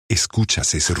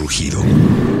¿Escuchas ese rugido?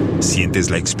 ¿Sientes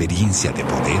la experiencia de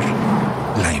poder?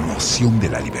 ¿La emoción de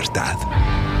la libertad?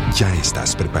 Ya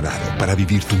estás preparado para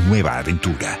vivir tu nueva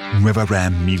aventura. Nueva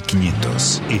Ram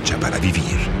 1500, hecha para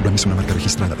vivir. Ram es una marca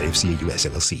registrada de FCA US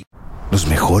LLC. Los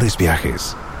mejores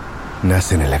viajes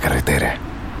nacen en la carretera,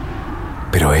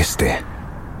 pero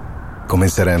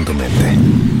comenzará en tu mente.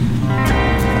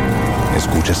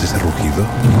 ¿Escuchas ese rugido?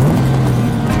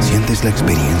 ¿Sientes la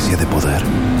experiencia de poder?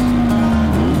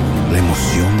 ¿La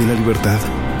emoción de la libertad?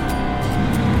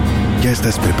 Ya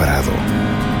estás preparado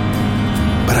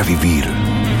para vivir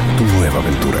tu nueva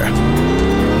aventura.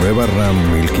 Nueva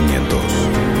Ram 1500,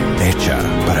 hecha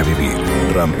para vivir.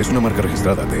 Ram es una marca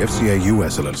registrada de FCA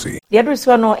US LLC.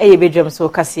 Yadrusono bedroom so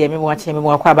kase me wache me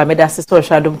wakwa ba meda sister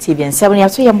Shadom TV and 7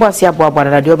 yaso yembo ase aboabo na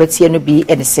radio betie no bi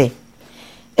edese.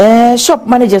 Shop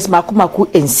managers makumaku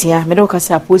ensia me do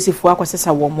kase aposifo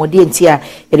akwasesa wo mode entia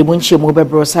edimu nchie mu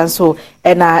bebro sanso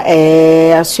na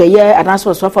aseye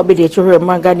anaso so fa be de chehwe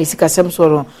manga ni sikasem so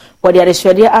no wo de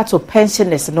adehwede ato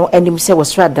pensioners no anim se wo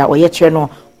strada wo ye kire no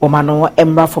wo ma no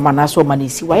embra for manaso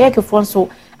manisi wa ye kefo nso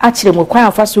achire mu kwan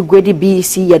afa so grade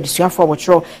BC ya desuafo wo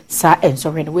chro sa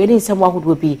ensohwe no we ni nsem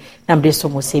wahodo bi namde so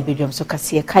mo se bedroom so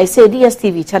kase kai se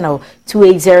DSTV channel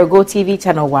 280 Go TV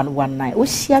channel 119 wo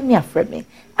hia me afreme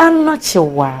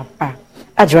anochewa pa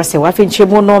address wa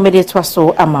finchemu no me de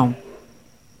twaso amount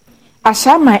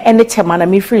Ashaiman ene Tema na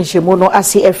mi free nshemu no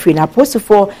ase afri na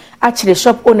postfo achire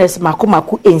shop owners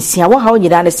makomaku ensia wa ha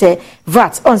onyina ne se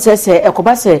VAT on se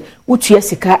ekoba se utua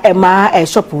sika ema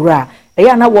shop wura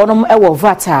ya na wonom ewo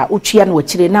VAT a utua na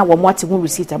wachire na wo mo ate hu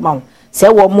receipt amount se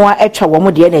wo mo etwa wo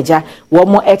mo de eneja wo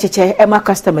mo echeche ema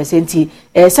customers enti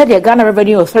se de GRA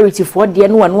Revenue Authority for de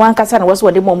no wan ankasa na wo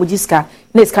so de mo jiska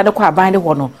na iska de kwa aban de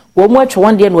ho no wo mo etwa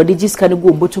won de no de jiska ne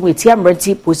go mbotum etia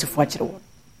mranti postfo achire wo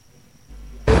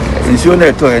ensure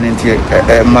na to en ntie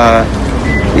ma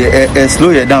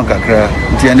slow you down kakra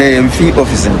ntie na fee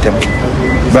office ntem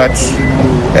but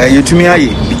you to me aye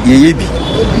ye bi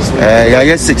ya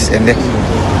 6 and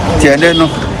ntie no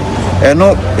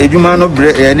eno edwuma no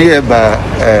bre ne ye ba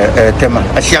Tema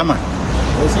Ashaiman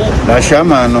na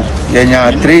Ashaiman no ye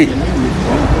nya 3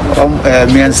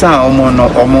 miensa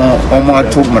omo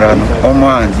atumra no omo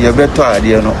and ye beto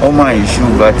ade no omo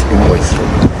issue but invoice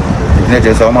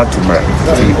just how much tomorrow.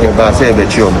 The say the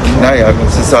chum. Now you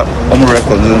have sister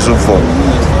records for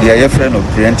the friend of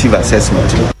preventive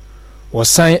assessment. Was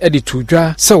sign edit to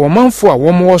dra, so a month for a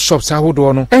woman shops I would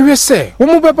on. And say,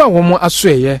 woman baba woman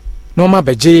asway, no ma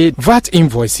beje VAT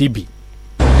invoice he be.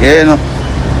 Yeah, no,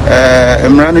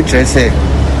 I'm running to say,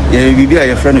 yeah, we be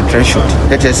a friend of treasure.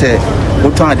 Let us say,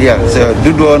 what time dear, so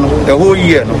do the whole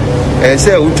year, no,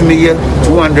 say, to me,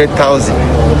 200,000.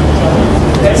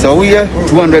 So we are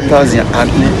 200,000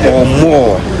 or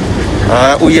more.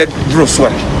 We are gross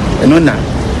one. And no,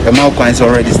 the amount coins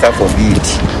already start for VAT.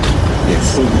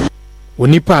 Yes.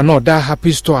 Wonipa no da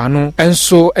happy store no and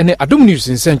so any Adom News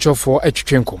in Central for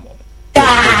Echwenkomo.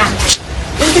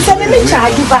 It's a minute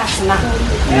charge you back now.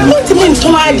 What do you mean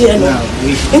to my dear?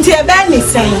 Into a band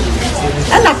is saying,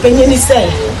 and a penny say,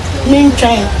 mean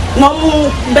train, no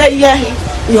more bay.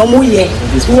 Your muye,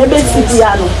 your best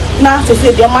piano. Now to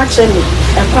say your match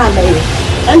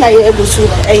and I able to.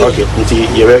 Okay,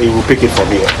 you will pick it from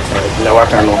here. Now I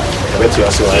can bet you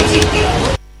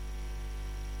are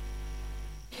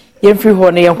Yemfri ho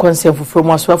ne yenkonsem foforo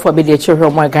mo aswafo abede chehwe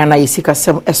mo Ghana yesika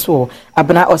sem eso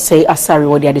abna osei asari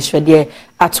wo de adehwede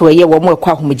ato ye wo mo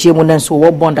ekwa homgye mu nanso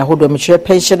wo bond ahodo mehwe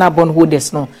pensioner bond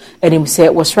holders no enim se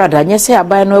wo srada nya se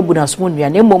aban no abu na so nua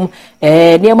na mom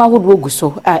niam ahodo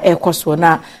oguso a ekoso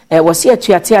na wo se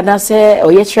atuate ana se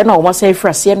oye hwe na wo mo se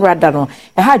frase nrada no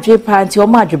ha dwe pa nti wo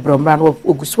ma dwebro mra no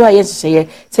oguso a yensese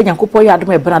se nyankopɔ yɛ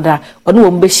adom ebrada ono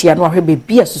wo mbehia no ahwe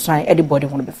bebi asusan anybody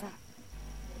ho no befa.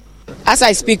 As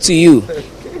I speak to you,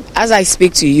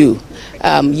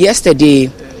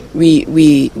 yesterday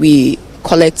we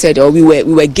collected, or we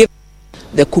were given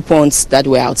the coupons that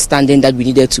were outstanding that we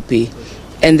needed to pay,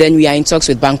 and then we are in talks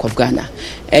with Bank of Ghana.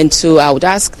 And so I would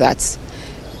ask that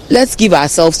let's give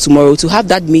ourselves tomorrow to have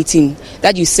that meeting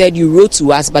that you said you wrote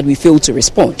to us but we failed to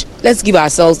respond. Let's give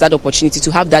ourselves that opportunity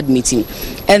to have that meeting,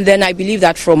 and then I believe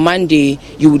that from Monday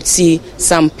you would see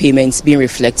some payments being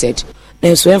reflected.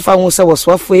 Nenso emfa hu se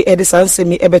woswafo edison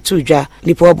semi ebetu dwa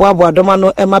nipo oboabo adoma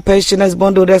no ema pensioners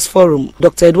bondholders forum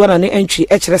Dr. Edwana ne entry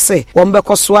ekire se won be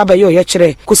koso abaye ye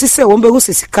kire kosi se won be hu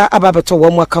sisika ababeto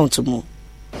won account mu.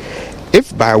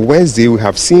 If by Wednesday we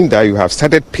have seen that you have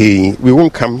started paying, we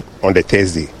won't come on the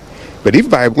Thursday. But if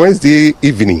by Wednesday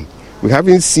evening we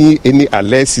haven't seen any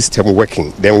alert system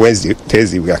working, then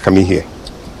Thursday we are coming here.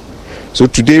 So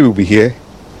today we'll be here.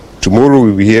 Tomorrow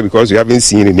we'll be here because we haven't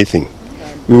seen anything.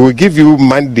 We will give you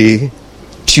Monday,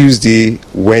 Tuesday,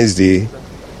 Wednesday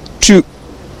to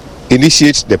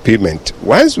initiate the payment.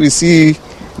 Once we see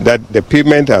that the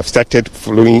payment have started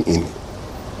flowing in,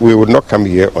 we will not come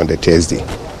here on the Thursday.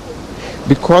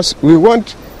 Because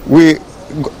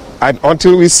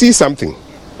until we see something.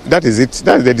 That is it.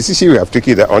 That's the decision we have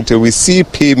taken, that until we see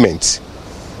payment,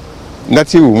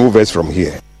 nothing will move us from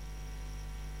here.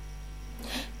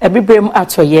 Ebibrem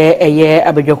atoye eye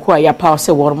abedwako ya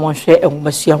pause wor mo hwe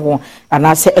enwumasua ho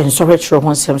anase ensore tro ho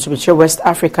nsem so be West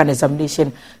African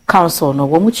Examination Council no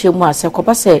wo mu chiemu ase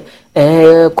koba se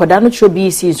koda no tro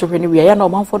BC nsore ni wi ya na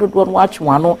omanfo dodo no atwe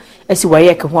ano asi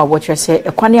waye ke ho a wo kire se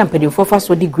ekwane ampadifo fa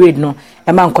so di grade no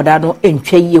e man koda no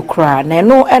entwa yie kra na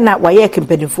no na waye ke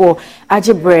ampadifo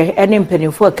agebre ene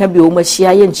ampadifo ka bi o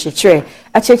mahia ye nchekere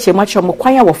acheche macho mo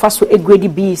kwan ya wo fa so e grade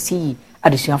BC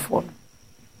adesuafo.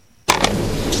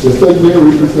 The segment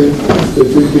represents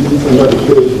specific pages under the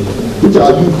question, which are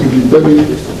used to determine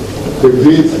the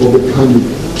grades of the candidate.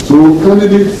 So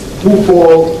candidates who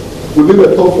fall within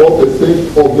the top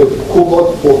 4% of the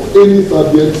cohort for any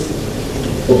subject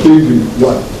obtain grade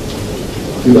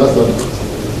 1 in that subject.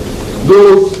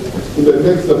 Those in the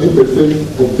next 7%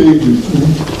 obtain grade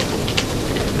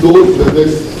 2. Those in the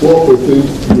next 4%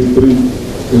 grade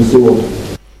 3, and so on.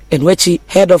 Enwechi,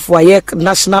 head of WAEC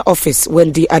National Office,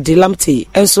 Wendy Adilamte,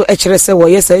 enso echrese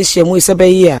woyesa nhyiamu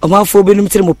isebe ya omanfo benum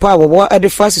tiri mu pa wo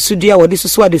adefasi sudia wodi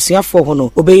susu adesuafo ho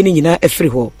no obeyi ni nyina efiri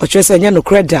ho ochrese nya no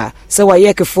kreda se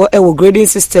WAEC fo ewo grading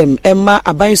system emma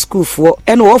aban school fo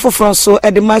ene wo foforo so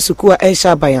edema school a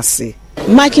ensha abayase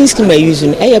marking scheme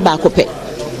using eye ba kope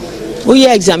we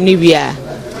exam ni bia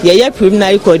ye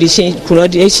preliminary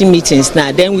coordination meetings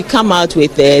now then we come out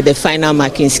with the final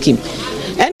marking scheme.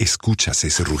 ¿Escuchas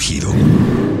ese rugido?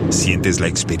 ¿Sientes la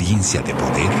experiencia de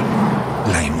poder?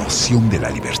 ¿La emoción de la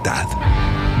libertad?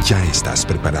 Ya estás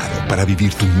preparado para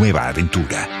vivir tu nueva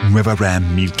aventura. Nueva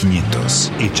Ram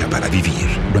 1500, hecha para vivir.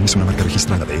 Ram es una marca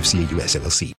registrada de FCA US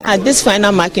LLC. At this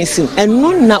final marking scheme, and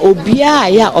no na obia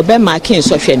ya obe marking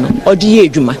so hwe no odi ye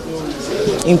adwuma.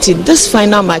 Into this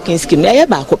final marking scheme, na ye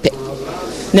ba kope.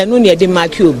 Na no ne de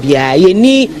mark obia ye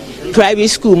ni private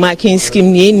school marking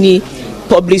scheme ni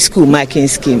public school marking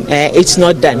scheme. It's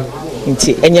not done.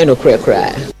 Inti enye no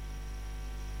kra.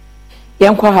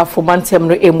 Yankwa hafo mantem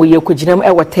no emu ye kuginem e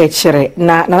wata kire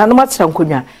na nananom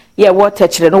atrankonwa ye wata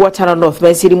kire no wata no north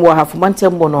mesiri mu hafo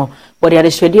mantem no body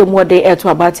adehwede mu de eto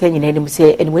abata nyina enim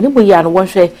se enwani mu ya no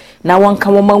wonhwe na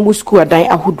wonka momangu school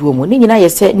adan ahoduo mu ni nyina ye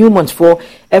se Newmont for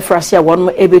efrase a won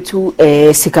ebetu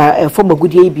sika form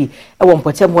agudie bi e won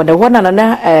potem ho na hona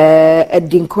na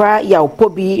edinkra ya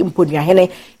opobi mpodua hene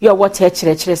ye wata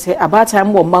kire se abata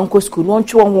mo manko school no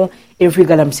ntwe ho every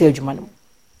galamse adwuma no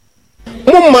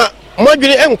mumma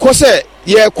modwene enko se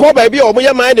ye ko ba bi o mo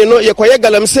ye man de no ye koye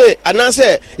galamse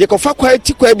anase ye ko fa kwa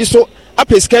ti kwa bi so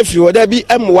apeska firi oda bi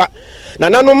emwa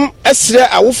nananom esre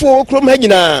awofo krom ha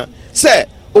nyina se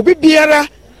obi biara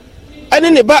ane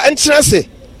ne ba entrance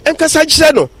enkasa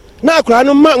gire no na akura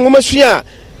no ma ngoma sua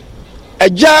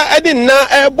agya ade na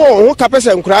ebo ho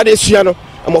kapese nkura de sua no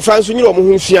amofra nso nyire o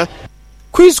mo ho sua.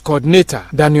 Quiz coordinator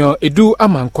Daniel Edu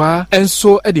Amankwa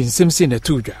enso edi nsemsi na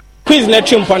tudwa quiz na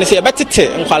twempone se yebetete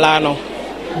nkwala no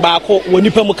baako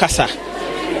wonipa mu kasa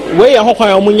we ye ho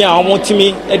kwan omunya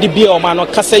omotimi edi bia o ma no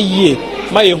kasa yie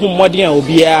ma ye hu mmodin a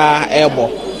obia ebo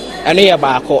ene ye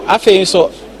baako afei so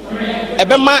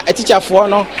ebema etichafo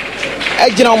no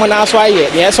agina omo na so aye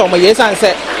ye se omo ye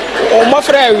sanse omo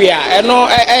fra wi a eno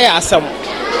ya asem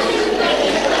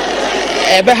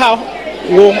ebeha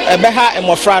wo ebeha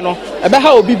emofra no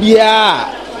ebeha obi bia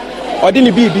odi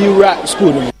ni bibi wura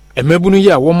school no emebunu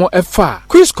ya womo efa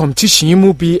quiz competition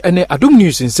mu bi ene Adom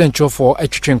News in Central for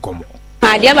atwetwe nkomo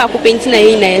adia ba ko penti na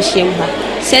yi na ehiem ha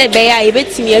se be ya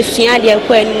ebetimi asua adia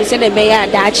ko anu se be ya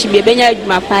da achi be benya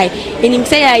adwuma pai enim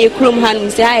se ya ye krom ha no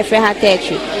se ha efe ha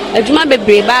tachi adwuma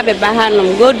bebre ba be ba ha no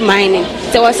gold mining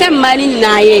se wo se mani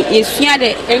na ye esua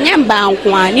de enya mba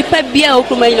nko a nipa bia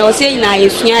okrom yi na wo se na ye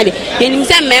esua de enim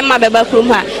se mema be ba krom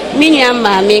ha minia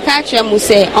ma me ka kire mu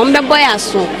se ombe boy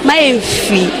aso ma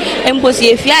emfi emposi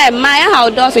efia e ma ya how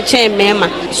do so chen mema.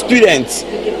 Students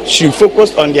should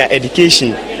focus on their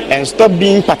education and stop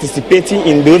being participating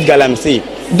in those galamsey.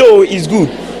 Though it's good,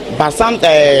 but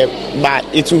but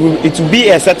it will be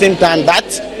a certain time that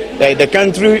the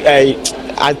country,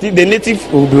 I think the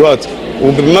native will be what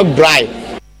will be more dry.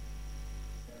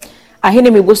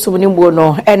 Ahene me boso ni mbo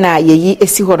no na yeyi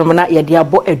esi honom na ye de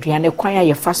abo aduane kwan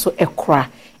ya fa so ekra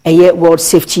World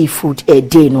Safety Food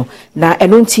Day no. Na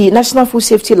enunti National Food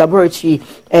Safety Laboratory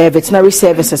Veterinary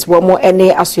Services one more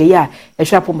ene asoya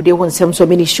ehwapomde ho nsem so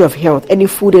Ministry of Health any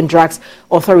Food and Drugs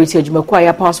Authority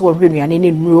adwumakwaya pass one hwenu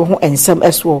ne nuru ho ensem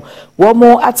eso one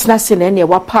more atna sene ne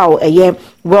wapaw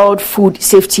World Food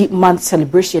Safety Month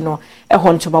celebration no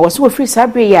ehontoma waso free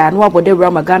sabre ya no abode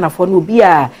Rama Ghana for no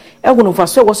bia ehunu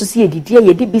faso waso si edidie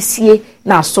ye de bisie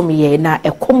na asomye na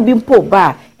ekom bi mpo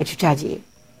ba etwitwaje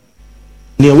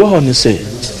ne wo ho ne se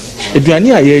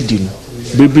aduane a ye di no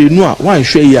bebre no a wan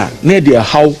hwe ya na de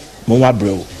haw mo wa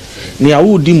brew ne a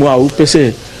wo di mo a wo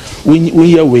pese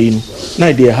wonye we no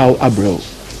na de haw abrew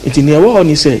enti ne wo ho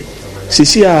ne se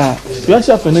sisi a yo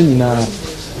sha fa na nyina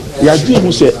ya di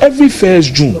mo se every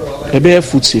 1st June ebe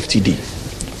food safety day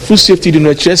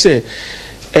no kire se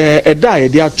eda ye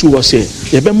de atu wo se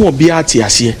ye be mo bia ate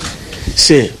ase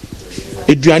se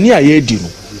aduane a ye di no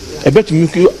ebetumi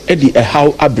ku e di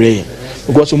haw abre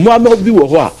because mo am bi wo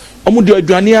ho a omo de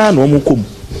aduane a na omo kom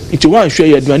nti wan hwe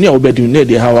ye aduane a obedi na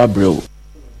de haw abre o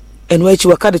NYH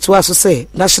wakade to aso say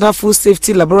National Food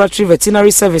Safety Laboratory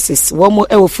Veterinary Services one more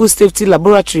ewo food safety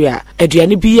laboratory a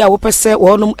aduane bi a wo pese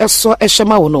wonom eso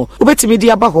ehwema wo no obetimi di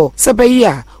aba ho se bayi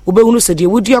a obehunu se de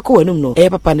wodi akwanum no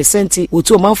papa ne senti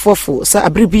wotu omanfofo sa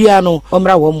abribia no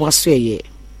omra wo mo aso ye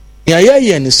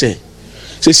ye ne se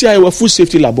si ayo food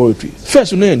safety laboratory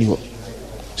first no yani ho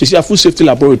si a food safety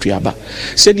laboratory aba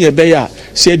se ne be ya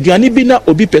se aduane bi na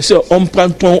obi pese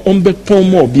ompanton ombeton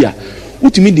mo obi a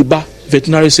utimi di ba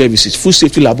veterinary services food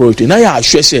safety laboratory na ya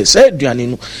ahwe se aduane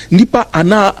no nipa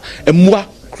ana emua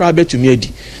kra betumi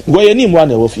adi go ye ni mwa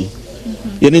na wo fi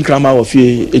ye ni krama wo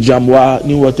fi ejamwa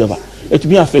ni whatever it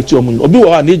may affect your money obi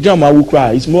wo na ejamwa wo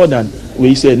kra it's more than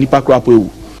we say nipa kra po ewu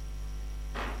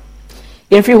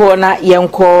yemfi ho na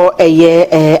yenko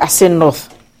Asin North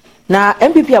na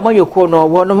MPP amoyoko no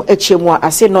wonom echemu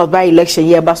Asin North by election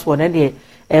year bas one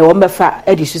na won befa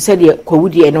edisu se de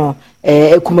kwawudie no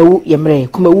kumawu yemre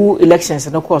kumawu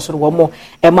elections no course no wo mo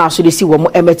ma so de si wo mo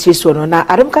emetri so no na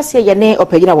adem kase ye ne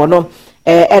opagina wono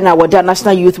na wada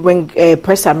National Youth Wing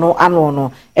person no ano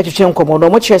no etwetwe nkomo no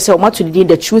mo kire se o mato di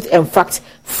the Truth and Fact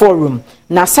Forum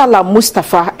na Sala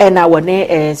Mustafa na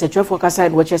wone secretary kasa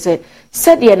no kire se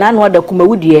said ye na no da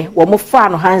kumawudie wo mo fa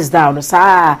no hands down no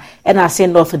sa na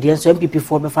Asin North de so MPP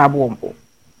for be fa bombo.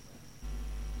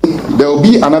 There will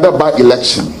be another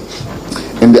by-election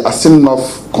in the Asin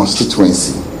North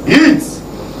constituency. Yes.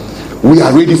 We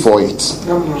are ready for it.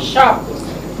 Sure.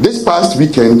 This past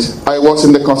weekend, I was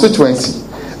in the constituency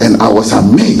and I was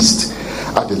amazed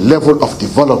at the level of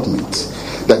development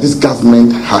that this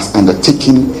government has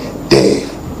undertaken there.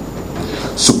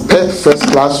 Superb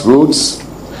first-class roads,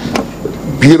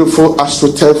 beautiful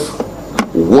astroturf,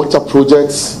 water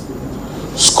projects,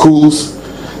 schools,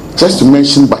 just to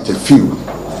mention but a few.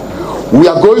 We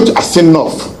are going to Asin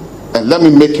North, and let me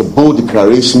make a bold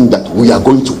declaration that we are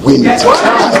going to win it.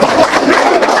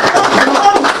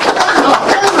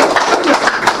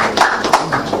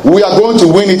 We are going to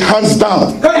win it hands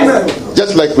down,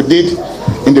 just like we did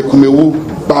in the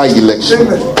Kumewu by-election.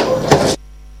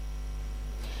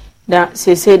 Now,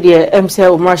 say the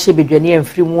MCL Marshal Bidwani and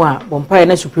Frimwa, Bompire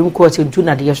na Supreme Court in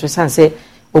Tuna de Yashan say,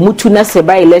 Omutuna se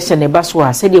by-election e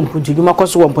baswa, said the Mpuntuma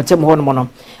Cost one potem hormono.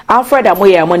 Alfred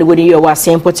Amoya money when you were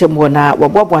saying potem na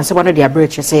Bob one someone of their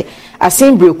bridge say, I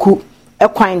seen Breku, a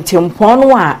quaint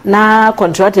Timponwa, na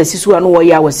contractor Sisu and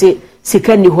Waya was say,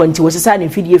 Sikani Honti was a sign in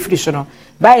Fidi Frisiono.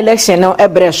 By-election no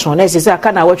ebreson, as is a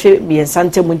kana watch be in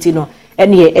Santa Montino,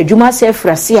 and ye a Juma se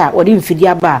Frasia or in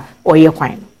Fidiaba or ye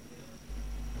quine.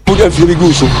 Put a few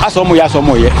goose, as some way,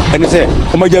 and say,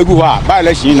 Omajagu,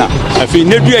 by-election, a fee,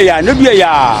 Nebia,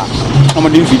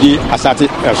 Omadin Fidi, I started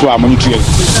as well.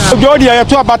 Jody, I have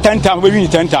to about 10 times, we win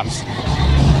 10 times.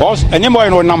 Boss, and no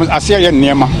more numbers are saying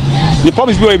Nema. The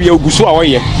promise will be a goose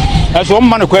away. As one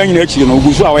man acquiring actually, no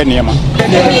goose away Nema.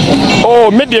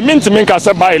 Oh, maybe mean to make us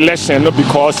a by election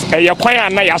because a acquire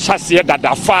na yashasia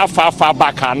that far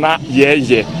back ana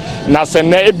ye.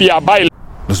 Nasene be a by.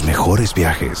 Los mejores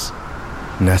viajes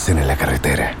nacen en la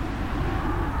carretera,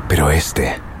 pero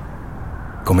este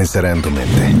comenzará en tu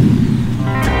mente.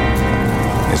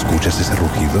 ¿Escuchas ese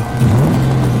rugido?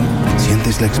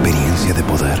 ¿Sientes la experiencia de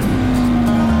poder?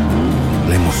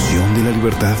 ¿La emoción de la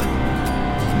libertad?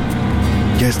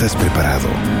 Ya estás preparado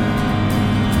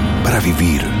para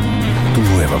vivir tu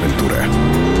nueva aventura.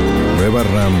 Nueva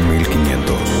RAM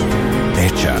 1500.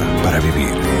 Hecha para vivir.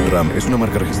 RAM es una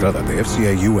marca registrada de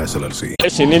FCI US LLC.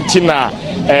 Sintina,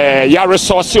 ya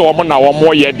resource omo na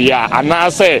omo ye dia.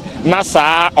 Anase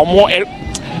nasa omo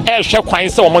hwɛ kwan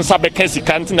sɛ wɔn nsa bɛka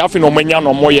sika nti na afei na wɔn anya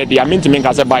na wɔn yɛ deɛ mentumi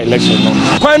nka sɛ by election no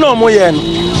kwan na wɔn yɛ no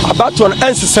abatoɔ no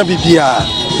ɛnsesa biribiara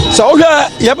sɛ wohwɛ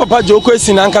yɛ papa gye okɔ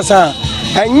esi nankasa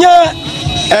ɛnyɛ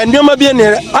nneɛma bi ne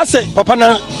asɛ papa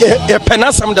na yɛpɛ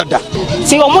n'asɛm dada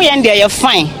si wɔn yɛ deɛ yɛ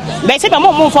fine bɛsɛ bɛ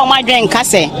mo mfa wɔn adwene nka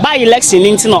sɛ by election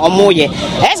nti na wɔn yɛ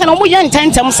ɛsɛ na wɔn yɛ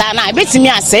ntɛntɛm saa na ebetumi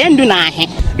asɛ ndu na ahe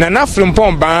na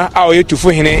nafrimpɔn ban a ɔyɛ tufo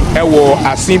hene ɛwɔ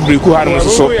asen breku ha no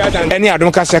so ɛne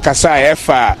adom kasa a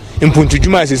ɛfa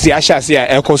mpuntudwuma asisi ahyɛ ase a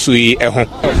ɛkɔ so yi ɛho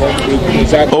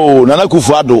Nana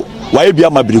Kufuado waye bia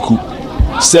ma breku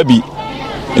sɛbi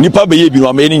nipa bɛyɛ bi no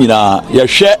ama ni nyinaa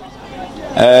yɛhwɛ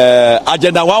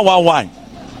agenda 111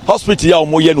 hospital ya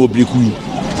ɔmo yɛ no breku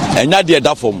ɛnya de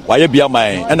ɛda fam waye bia ma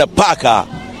ɛna park a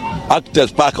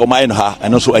actors park ɔmo ayɛ no ha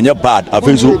ɛno so ɛnyɛ bad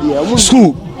afei so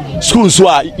school so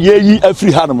a yeyi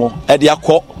afiri ha no mo ɛde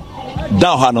akɔ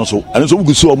down ha no so ɛno so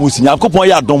bugu so ɔmo si Nyankopɔn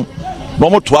yɛ adom na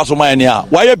ɔmo toa so man ne a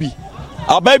waye bi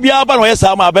aba bia ba no yɛ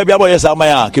saa ma aba bia ba yɛ saa ma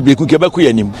a kebreku kebɛko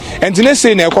yɛ nim ɛntene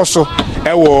sei na ɛkɔ so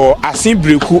ɛwɔ asen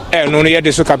breku ɛno no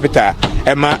yɛde so capital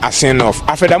ɛma asen north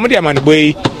afɛdamo de amanebɔ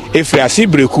yi ɛfiri asen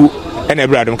breku ɛna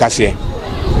ɛbrɛ adom kaseɛ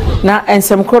na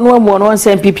ensem kro no amu no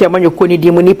nsem pipi amanyoko ni di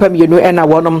mu nipa mienu na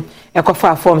wonom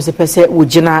ekofa form se pese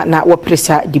wogina na wo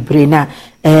presa di brena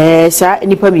sa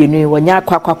nipa mienu wonya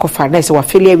akwa na se wa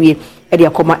fele awie e de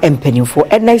akoma empanimfo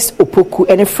Ernest Opoku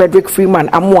ene Frederick Freeman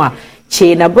amoa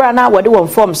che na bra na wode won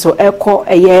form so eko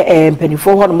eye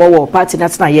empanimfo ho no mo wo party na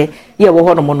tena ye wo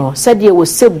ho no mo no se de wo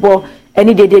sebo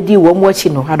ene de di wo mo achi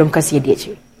no adom kase de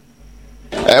achi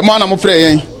mo na mo frɛ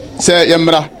yen se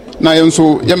yemra na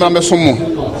yenso yemra mesomo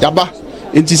yaba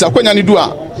enti sakwanya ne du a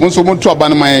wonso mo to aba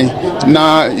no man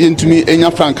na yentumi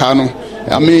enya franka no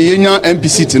ame yenya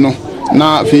MPC no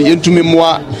na fe yentumi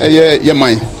moa eye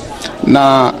yeman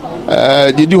na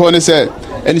didi ho ne se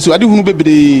eni so ade hunu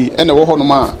bebre ene wo ho no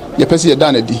ma ye pese ye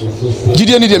da na di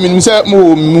gidi eni de minum se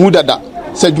mo hu dada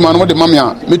se djuma no de mame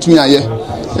a metumi aye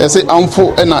se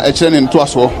amfo na e kire ne nto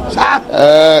aso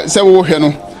se wo hwe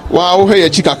no wa wo hwe ye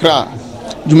chi kakra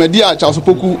Jumadi a Charles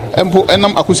Opoku empo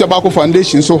enam Akosua Bako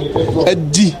Foundation so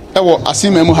edi ewo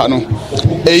Ashaiman mu ha no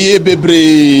eye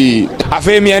bebre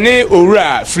afemi ane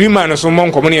owura Freeman so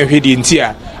mon komo ne hwedi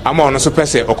ntia ama ono so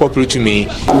pese okopretumi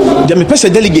de me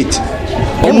pese delegate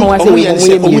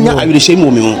omunya awirehye mu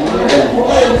mu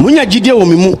munya gidie wo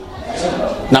mu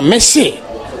na mese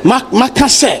maka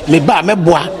se me ba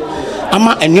meboa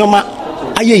ama enoma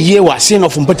ayeye wa sin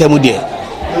of mpatamu de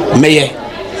meye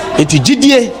enti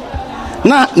gidie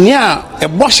na nia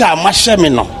ebosha amahye me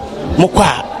no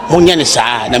mokwa monye ne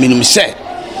saa na menum se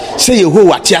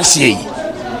Yehowa te ase yi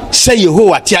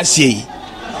Yehowa te ase yi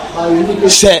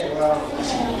se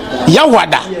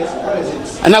yawada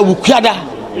ana wukuada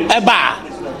eba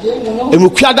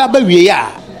emukuada ba wie ya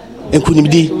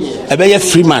enkunimdi ebe ye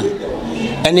Freeman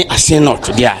ene Asen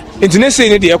North dia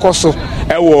International ne de ekoso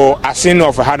ewo Asen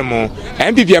North hanmo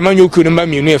MPP amanyoku no ma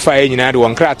mienu efa ya nyina de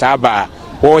won krata ba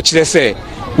wo kire se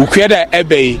ukuada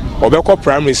ebei obekọ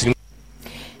primaries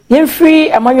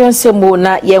yemfree amanyonsemo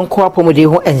na yenko apomode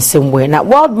ho ensemwe na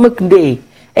World Milk Day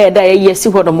da yesi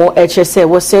ho no mo se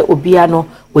wo se obia no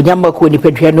onyamba ko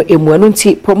nipadua no emu anu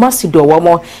nti promasido wo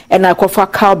mo na akofa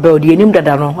cowbell de enim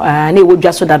dada no na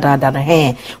ewodwa so dada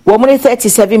no wo mo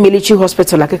 37 military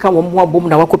hospital akeka wo mo abom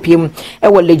na wakopiem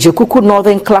wo Lejekuku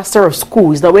Northern Cluster of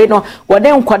Schools the way no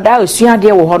wode nkwada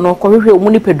osuade wo ho no kohwehwe wo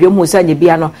nipadua mu sanye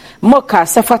bia no moka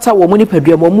sefata wo mo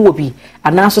nipadua mo mu obi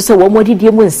anaso se wo mo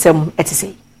didie mu nsem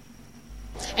etese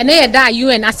and then that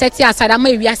UN asset aside am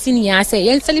we are senior say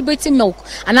yen celebrating milk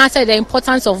and I said the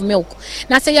importance of milk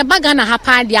na say your bag na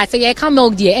hapa dia say ye can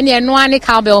milk dia ene no ane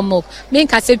cowbell milk me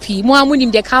nka se pi mo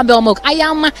amunim de cowbell milk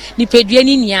ayama ni pedua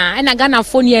ni nia and Ghana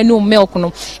phone ye no milk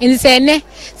no in say ne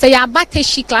say your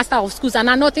bateshi cluster of schools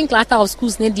and nothing cluster of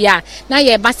schools ne dia na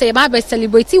ye ba say ba be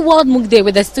celebrate World Milk Day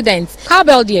with the students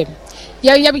cowbell dia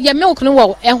your milk no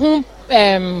wo ehun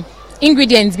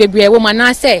ingredients bebre wo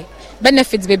man say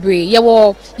benefits bebre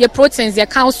your proteins your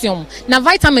calcium na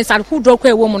vitamins are who drop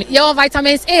kwa woman your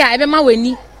vitamins A ebe ma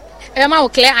weni ebe ma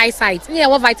clear eyesight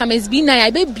your vitamins B9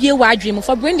 ebe bie wa dream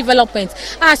for brain development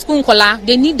school nkola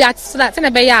they need that so that na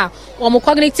be ya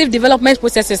cognitive development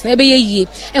processes na ebe ye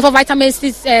and for vitamin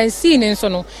C nso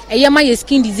no ma your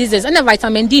skin diseases and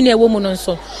vitamin D na woman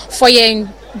nso for your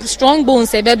strong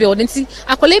bones ebe build nti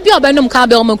akola bi obenum ka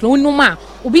be omo kunu ma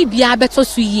obi bia beto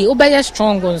so yie obeye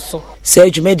strong nso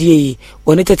say Jumadi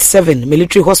 137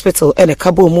 military hospital ene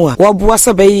kabo mu a woboa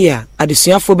sabayi a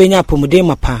adesuafo benya apomode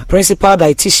mapa principal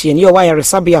dietitian ye wa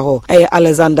yaresabia ho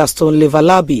Alexander Stone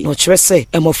Levalabi no kyerese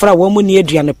emofra wo mu ni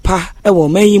aduane pa e wo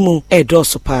mayimu e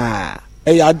doso pa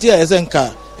ade a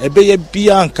ezenka ebe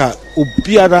bianca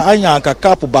obiara anya anka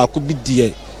cap ba ko bi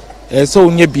die so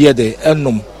onye bie de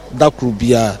enom dakru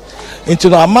bia nti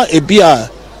no ama ebia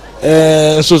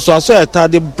so eta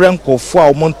de brenkofo a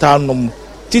omonta nom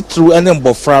titru ene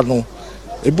mbofra no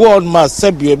ebi on ma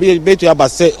sebio betu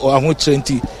abase aho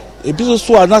trenti ebi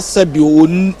so ana sebio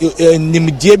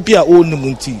nimdie bia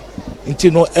onim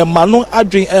nti no ema no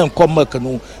adwen enkomak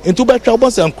no nti betwa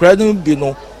obosa nkra no bi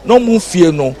no no mu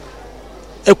fie no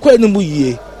ekwa ni mu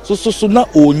yie so na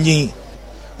onyin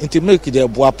nti make de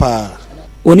boa pa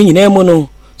oni nyina mu no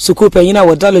sukuu panyina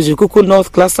wa Daloji Kuku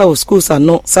North Cluster of Schools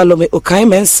ano Salome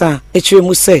Okaimensa etwe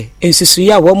mu se ensusu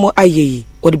ya wo mo ayeyi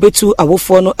odibetu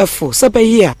awofo no efo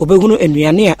sebeyi a obehunu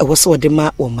enuane a ewo se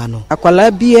odema wo ma no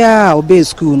akwala bia obe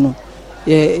school no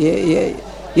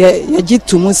ye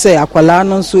gitumu se akwala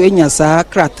no so enya saa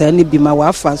krata ni bi ma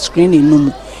wa fa screen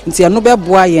enum nti ano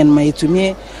beboa yen ma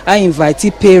etumi I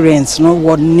invite parents no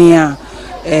wodnia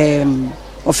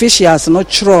officials no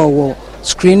chro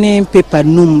screening paper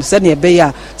num se ne be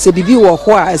ya se bibi wo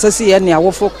ho a esese ye ne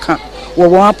awofo ka wo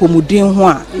won apomudin ho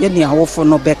a ye ne awofo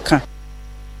no beka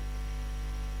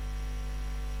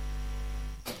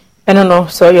no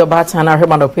so your bata na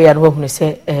hwema no pe ya no hu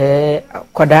se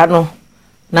koda no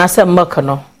na se mmaka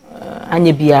no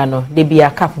anye bia no de bia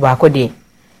cap ba ko de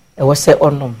wo se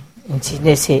onom nti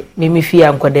ne se mimi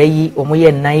fia nkoda yi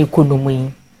omoye nan ikonomu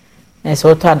yi na se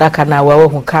oto adaka na wa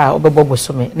hu ka obebo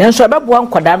some ne nso abeboa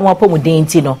nkoda no apomudin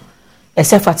nti no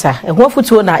ese fata eho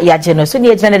afutuo na yaje no so ne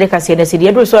yegina de kase ne se de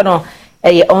edru so no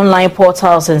online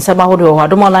portals and samahodo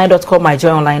adomonline.com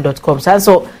myjoyonline.com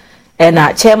so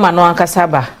na chairman no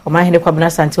ankasaba omahene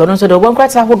kwabena santi ono so de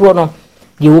obonkwata hodo no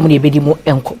de wo mu ne bedi mu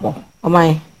enkomo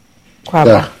omai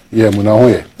kwaba muna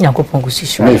hoye yakopon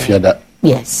kusisho me fiada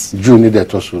yes June de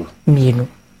toso mienu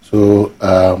so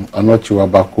anochi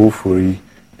wabako fori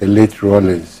the late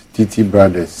Rollins TT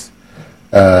brothers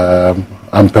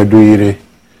Ampeduire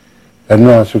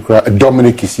no asukra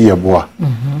Dominic Isiaboa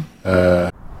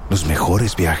los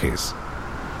mejores viajes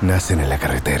nacen en la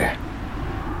carretera,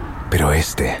 pero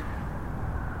este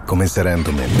comenzará en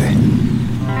tu mente.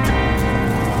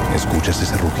 ¿Escuchas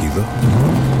ese rugido?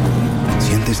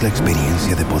 ¿Sientes la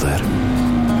experiencia de poder?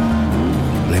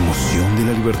 ¿La emoción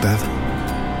de la libertad?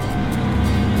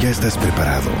 Ya estás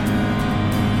preparado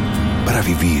para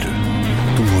vivir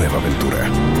tu nueva aventura.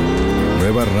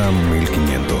 Nueva RAM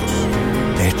 1500.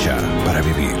 Hecha para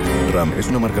vivir. RAM es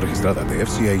una marca registrada de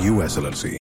FCI US LLC.